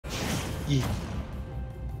Yeah.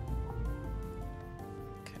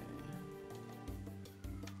 Okay.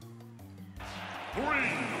 3,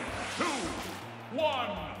 2, 1,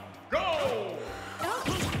 go!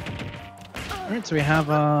 Alright, so we have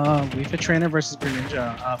Wi-Fi Trainer versus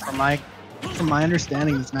Greninja. From my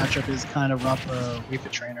understanding, this matchup is kind of rough for Wi-Fi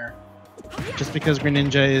Trainer. Just because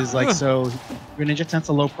Greninja is like Greninja tends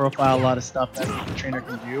to low profile a lot of stuff that Wi-Fi Trainer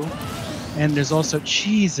can do. And there's also,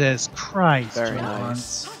 Jesus Christ. Very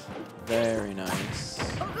nice. Very nice.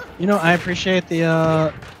 You know, I appreciate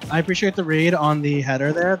the read on the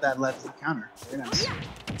header there that led to the counter. Very nice.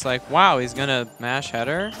 It's like, wow, he's gonna mash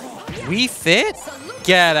header? We fit?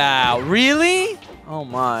 Get out. Really? Oh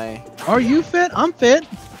my. Are you fit? I'm fit.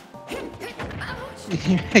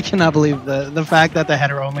 I cannot believe the fact that the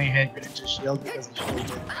header only hit Greninja's shield because he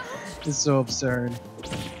shielded is so absurd.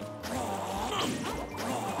 Okay.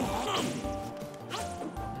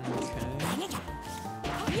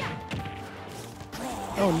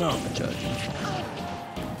 Oh no, Judge.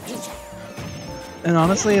 And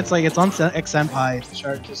honestly, it's like it's on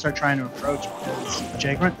XeNOwifi to start trying to approach because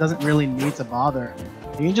JayGrunt doesn't really need to bother.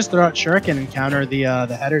 He can just throw out Shuriken and counter the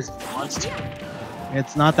headers if he wants to.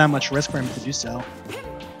 It's not that much risk for him to do so.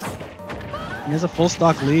 He has a full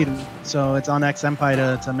stock lead, so it's on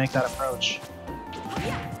XeNOwifi to make that approach.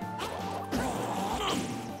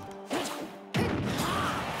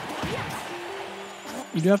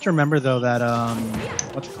 You do have to remember though that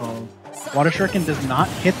what's it called? Water Shuriken does not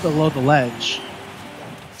hit below the ledge.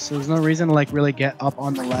 So there's no reason to like really get up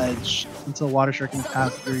on the ledge until Water Shuriken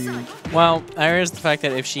pass through you. Well, there is the fact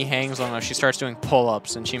that if she hangs long enough, she starts doing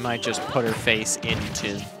pull-ups, and she might just put her face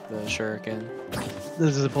into the Shuriken.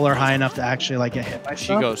 Does it pull her high enough to actually like get hit by She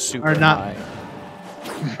stuff? goes super or not?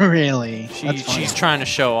 high. Really? She's trying to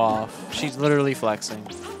show off. She's literally flexing.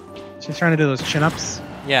 She's trying to do those chin-ups.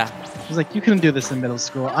 Yeah. She's like, you couldn't do this in middle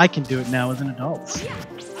school. I can do it now as an adult.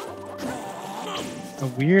 A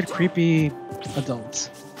weird, creepy adult.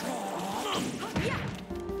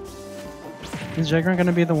 Is JayGrunt going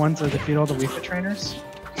to be the one to defeat all the Wi-Fi trainers?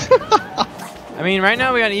 I mean, right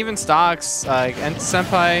now we got even stocks. And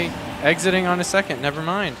Senpai exiting on a second. Never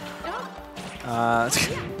mind.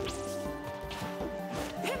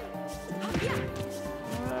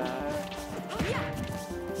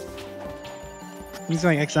 He's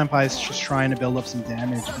like XeNOwifi is just trying to build up some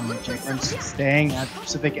damage, and like JayGrunt's staying at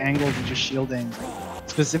specific angles and just shielding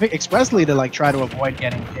expressly to like try to avoid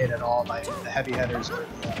getting hit at all by the heavy headers or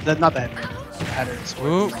not the heavy headers, the headers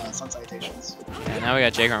or the sun citations. Yeah, now we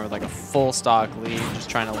got JayGrunt with like a full stock lead, just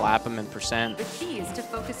trying to lap him in percent. The key is to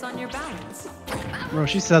focus on your balance. Bro,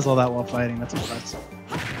 she says all that while fighting. That's impressive.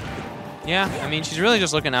 Yeah, I mean, she's really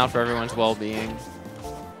just looking out for everyone's well-being.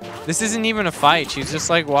 This isn't even a fight. She's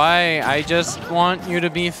just like, why? I just want you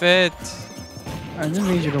to be fit. I just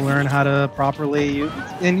need you to learn how to properly.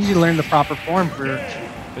 I need you to learn the proper form for.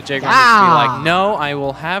 But JayGrunt just be like, no, I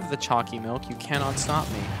will have the chalky milk. You cannot stop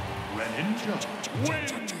me.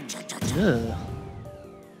 Ugh.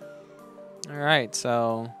 All right,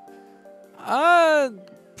 so,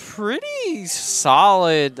 pretty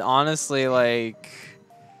solid, honestly. Like,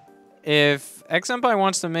 if XeNOwifi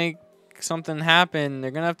wants to make something happen,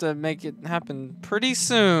 they're gonna have to make it happen pretty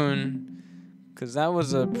soon, because that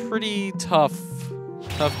was a pretty tough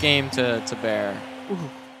game to bear. Ooh.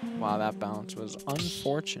 Wow, that bounce was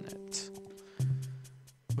unfortunate.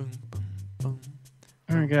 Boom, boom, boom.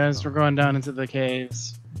 All right, guys, we're going down into the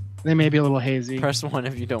caves. They may be a little hazy. Press 1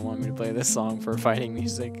 if you don't want me to play this song for fighting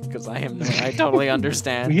music, because I totally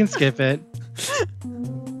understand. We can skip it.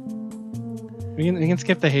 we can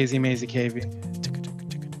skip the hazy mazy cave.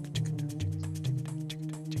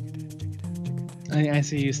 I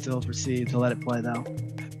see you still proceed to let it play though.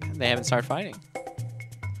 They haven't started fighting.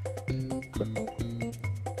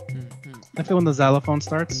 I feel when the xylophone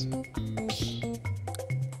starts.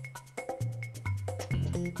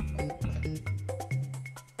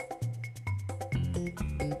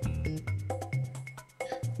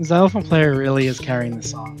 The xylophone player really is carrying the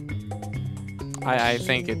song. I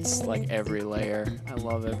think it's like every layer. I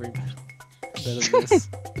love every bit of this.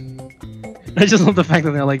 I just love the fact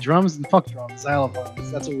that they're like drums and fuck drums,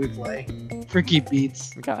 xylophones. That's what we play. Freaky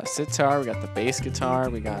beats. We got a sitar, we got the bass guitar,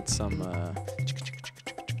 we got some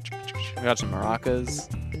maracas.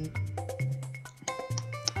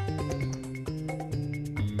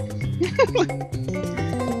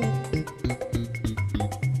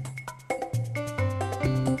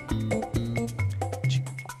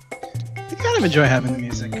 I kind of enjoy having the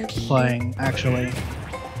music playing, actually.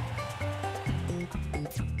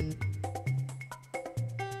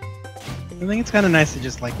 I think it's kind of nice to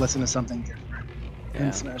just like listen to something different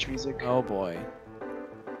in Smash music. Oh boy.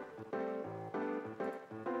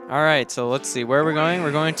 All right, so let's see. Where are we going?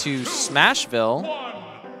 We're going to Smashville.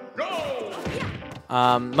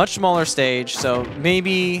 Much smaller stage, so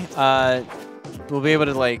maybe we'll be able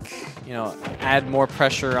to, like, you know, add more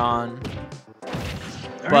pressure on.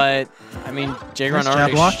 But I mean, JayGrunt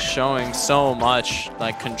already showing so much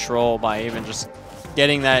like control by even just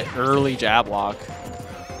getting that early jab lock.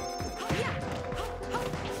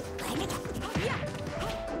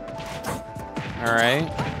 All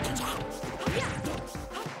right.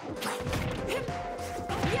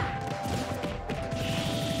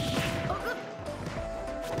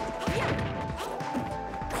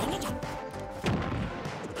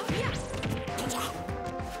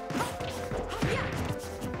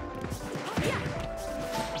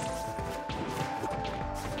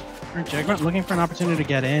 JayGrunt looking for an opportunity to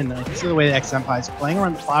get in. I can see the way the XeNOwifi is playing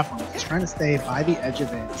around the platform. He's trying to stay by the edge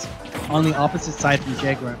of it on the opposite side from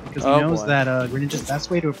JayGrunt because he knows that Greninja's best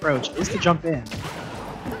way to approach is to jump in.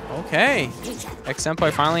 Okay.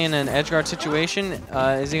 XeNOwifi finally in an edge guard situation.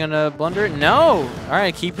 Is he going to blunder it? No! All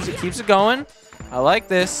right, keeps it going. I like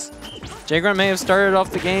this. JayGrunt may have started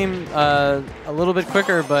off the game a little bit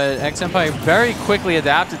quicker, but XeNOwifi very quickly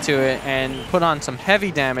adapted to it and put on some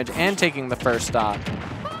heavy damage and taking the first stock.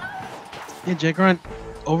 Yeah, JayGrunt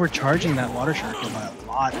overcharging that water shuriken by a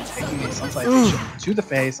lot and taking a sunlight to the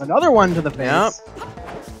face. Another one to the face.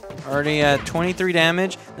 Yep. Already at 23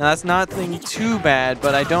 damage. Now that's nothing too bad,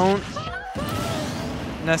 but I don't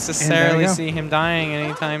necessarily see him dying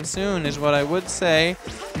anytime soon is what I would say.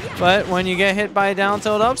 But when you get hit by a down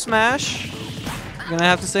tilt up smash, you're going to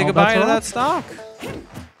have to say goodbye to that stock.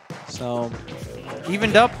 So,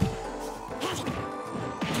 evened up.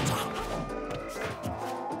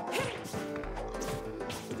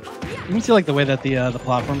 You can see like the way that the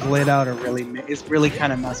platforms laid out are really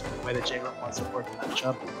kind of messing with the way that JayGrunt wants to work the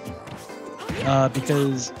matchup.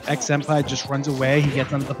 Because XeNOwifi just runs away, he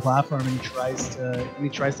gets onto the platform and he tries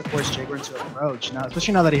to force JayGrunt to approach. Now,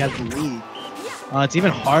 especially now that he has the lead, it's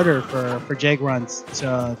even harder for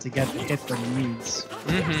JayGrunt to get the hit that he needs.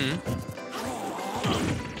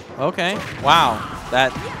 Okay. Wow.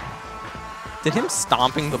 Did him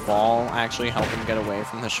stomping the ball actually help him get away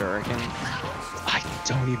from the shuriken? I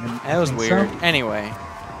don't even. That was weird. So. Anyway.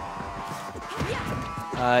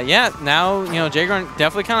 Yeah, now, you know, JayGrunt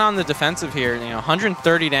definitely kind of on the defensive here. You know,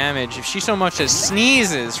 130 damage. If she so much as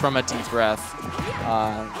sneezes from a deep breath,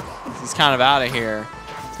 he's kind of out of here.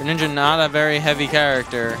 Greninja not a very heavy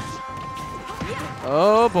character.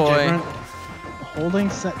 Oh boy.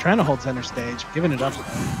 Trying to hold center stage, giving it up.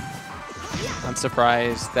 I'm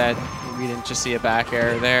surprised that we didn't just see a back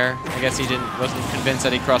air there. I guess he wasn't convinced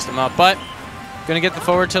that he crossed him up, but gonna get the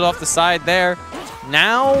forward tilt off the side there.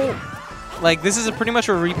 Now, like, this is pretty much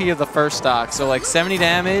a repeat of the first stock. So like 70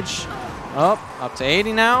 damage, up to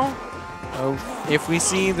 80 now. If we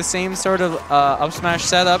see the same sort of up smash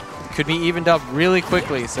setup, could be evened up really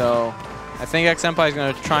quickly. So I think XeNOwifi is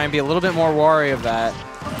gonna try and be a little bit more wary of that.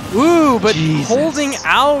 Ooh, but holding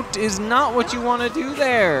out is not what you want to do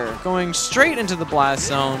there. Going straight into the blast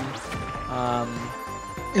zone.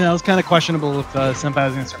 Yeah, it was kind of questionable if Senpai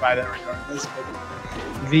was going to survive that regardless, but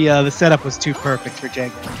the setup was too perfect for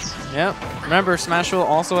JayGrunt. Yep. Remember, Smashville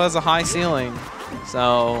also has a high ceiling,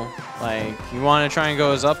 so like you want to try and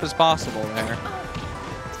go as up as possible there.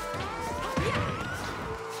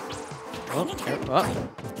 Oh, careful.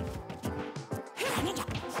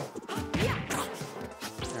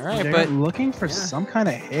 All right, they're but looking for some kind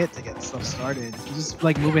of hit to get stuff started. He's just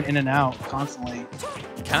like moving in and out constantly.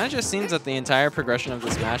 Kind of just seems that the entire progression of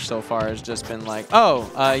this match so far has just been like,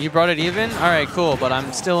 oh, you brought it even? All right, cool, but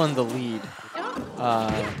I'm still in the lead,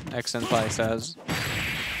 XeNOwifi says.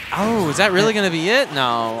 Oh, is that really going to be it?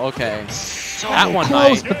 No, okay. So that one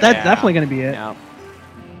close, might. But that's definitely going to be it. Yeah.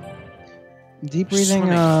 Deep breathing.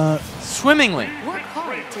 Swimmingly. Work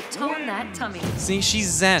hard to tone that tummy. See, she's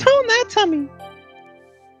zen. Tone that tummy.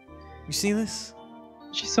 You see this?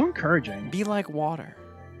 She's so encouraging. Be like water.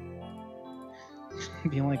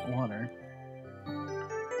 Be like water.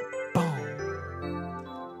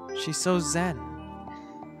 Boom. She's so zen.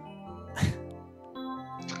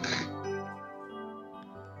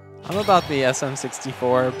 I'm about the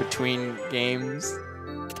SM64 between games.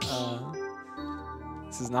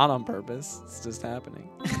 This is not on purpose. It's just happening.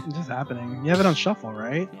 It's just happening. You have it on shuffle,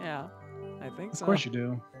 right? Yeah, I think so. Of course you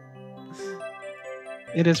do.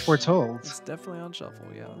 It is foretold. It's definitely on shuffle,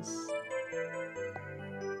 yes.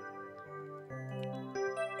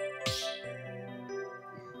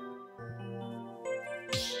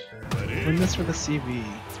 Win this for the CV.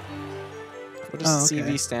 What does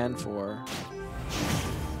CV stand for?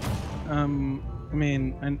 I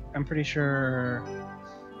mean, I'm pretty sure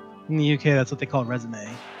in the UK that's what they call resume.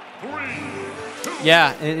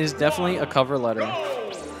 Yeah, it is definitely a cover letter.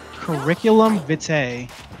 Curriculum vitae.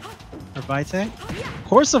 Or vitae?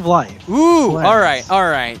 Course of life. Ooh, Bless. all right, all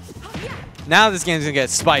right. Now this game's gonna get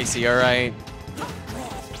spicy, all right?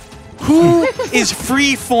 Who is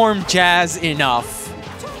freeform jazz enough?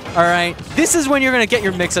 All right, this is when you're gonna get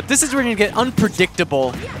your mix-up. This is when you get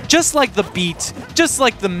unpredictable. Just like the beat, just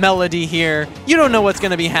like the melody here. You don't know what's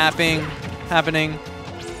gonna be happening.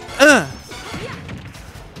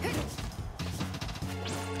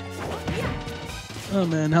 Oh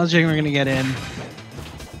man, how's JayGrunt gonna get in?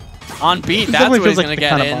 On beat, It that's what definitely he's feels like gonna the get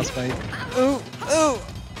kind in. of boss fight. Ooh, ooh,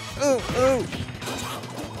 ooh, ooh.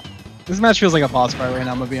 This match feels like a boss fight right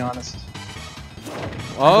now, I'm gonna be honest.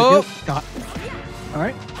 Oh, God.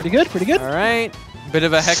 Alright, pretty good, pretty good. all right. Bit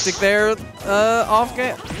of a hectic there,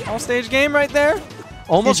 off-stage game right there.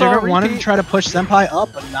 Almost Yeah, all JayGrunt wanted to repeat. try to push Senpai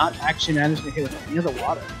up, but not actually managed to hit with any of the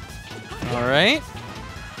water. All right.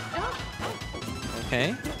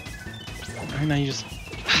 Okay. Right now you just...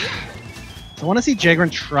 So I want to see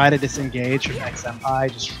JayGrunt try to disengage from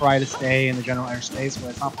XeNOwifi, just try to stay in the general airspace,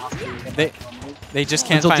 but it's not possible. They just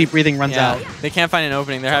can't Until find, deep breathing runs out. They can't find an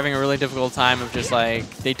opening. They're having a really difficult time of just like,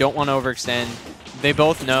 they don't want to overextend. They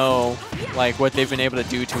both know like what they've been able to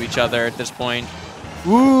do to each other at this point.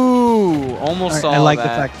 Ooh, almost saw I like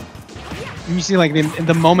that. the fact. And you see, like, in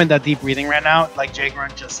the moment that deep breathing ran out, like,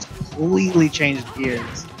 JayGrunt just completely changed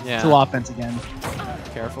gears to offense again.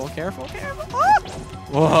 Careful, careful, careful. Ah!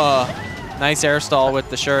 Whoa. Nice air stall with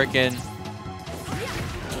the shuriken.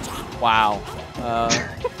 Wow.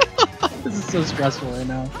 This is so stressful right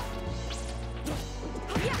now.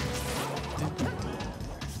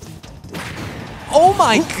 Oh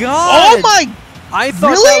my god! Oh my! I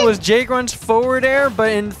thought Really? that was JayGrunt's forward air,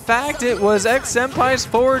 but in fact it was XeNPai's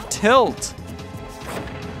forward tilt.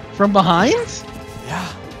 From behind?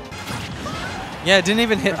 Yeah. Yeah, it didn't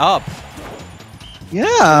even hit up.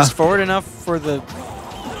 Yeah. It's forward enough for the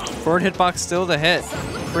forward hitbox still to hit.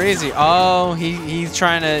 Crazy. Oh, he's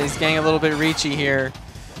getting a little bit reachy here.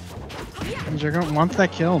 And JayGrunt wants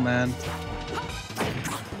that kill, man.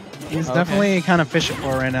 He's definitely kind of fishing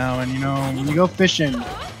for it right now, and you know, when you go fishing,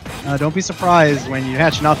 don't be surprised when you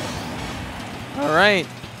hatch nothing. All right.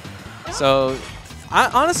 So,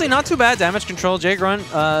 honestly, not too bad damage control.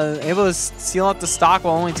 JayGrunt able to seal out the stock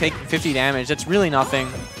while only taking 50 damage. That's really nothing.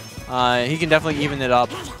 He can definitely even it up.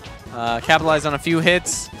 Capitalize on a few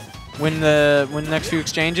hits. Win the next few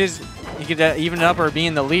exchanges. He could even it up or be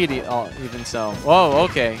in the lead even so. Whoa,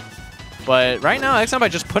 okay. But right now,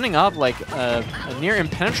 XeNOwifi just putting up like a near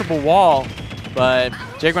impenetrable wall. But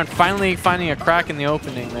JayGrunt finally finding a crack in the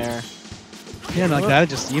opening there. Yeah, like that,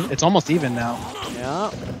 just even, it's almost even now.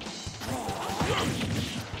 Yeah.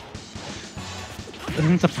 This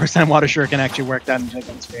isn't the first time Water Shuriken actually worked out in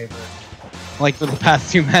JayGrunt's favor. Like for the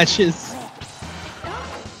past 2 matches.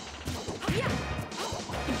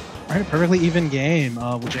 Alright, perfectly even game.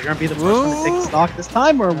 Will JayGrunt be the first one to take the stock this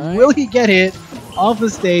time, or will he get hit off the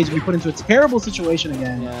stage and be put into a terrible situation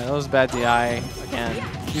again? Yeah, that was bad DI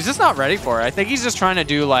again. He's just not ready for it. I think he's just trying to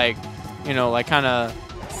do like, you know, like kind of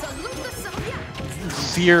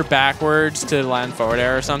veer backwards to land forward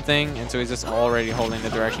air or something. And so he's just already holding the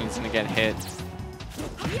direction he's going to get hit.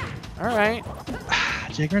 All right.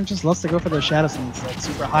 JayGrunt just loves to go for those shadow sneaks like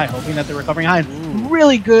super high, hoping that they're recovering high.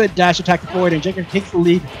 Really good dash attack forward, and JayGrunt takes the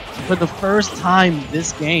lead for the first time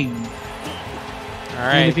this game. All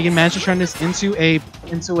right. And if he can manage to turn this into a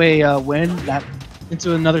win,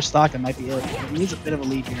 into another stock, that might be it. He needs a bit of a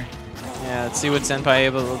lead here. Yeah, let's see what Senpai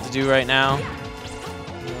able to do right now.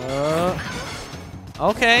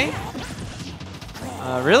 Okay.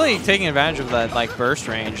 Really taking advantage of that like burst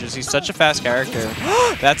range, as he's such a fast character.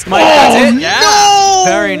 That's it. Yeah. No!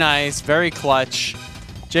 Very nice. Very clutch.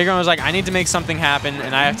 JayGrunt was like, I need to make something happen,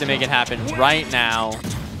 and I have to make it happen right now.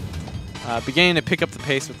 Beginning to pick up the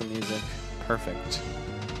pace with the music. Perfect.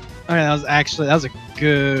 Alright, that was a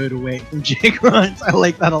good wait from JayGrunt. I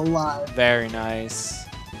like that a lot. Very nice.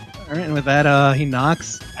 Alright, and with that, he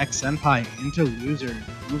knocks XeNPai into loser.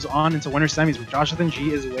 Moves on into winner semis where Jonathan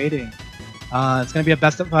G is waiting. It's going to be a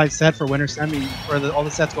best of 5 set for winner semi for all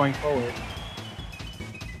the sets going forward.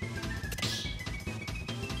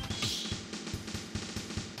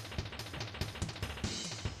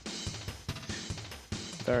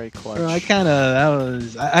 Very clutch.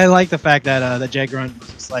 I like the fact that that JayGrunt was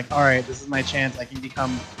just like, all right, this is my chance. I can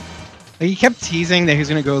become. Like, he kept teasing that he was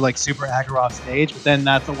gonna go like super aggro off stage, but then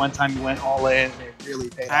that's the one time he went all in. And it really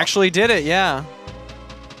paid off. Actually did it, yeah.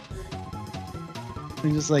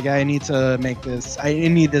 He's just like, I need to make this. I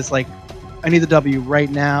need this. Like, I need the W right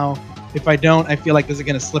now. If I don't, I feel like this is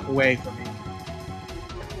gonna slip away from me.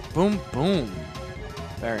 Boom, boom.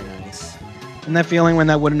 Very nice. And that feeling when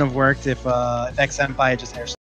that wouldn't have worked if XeNOwifi had just air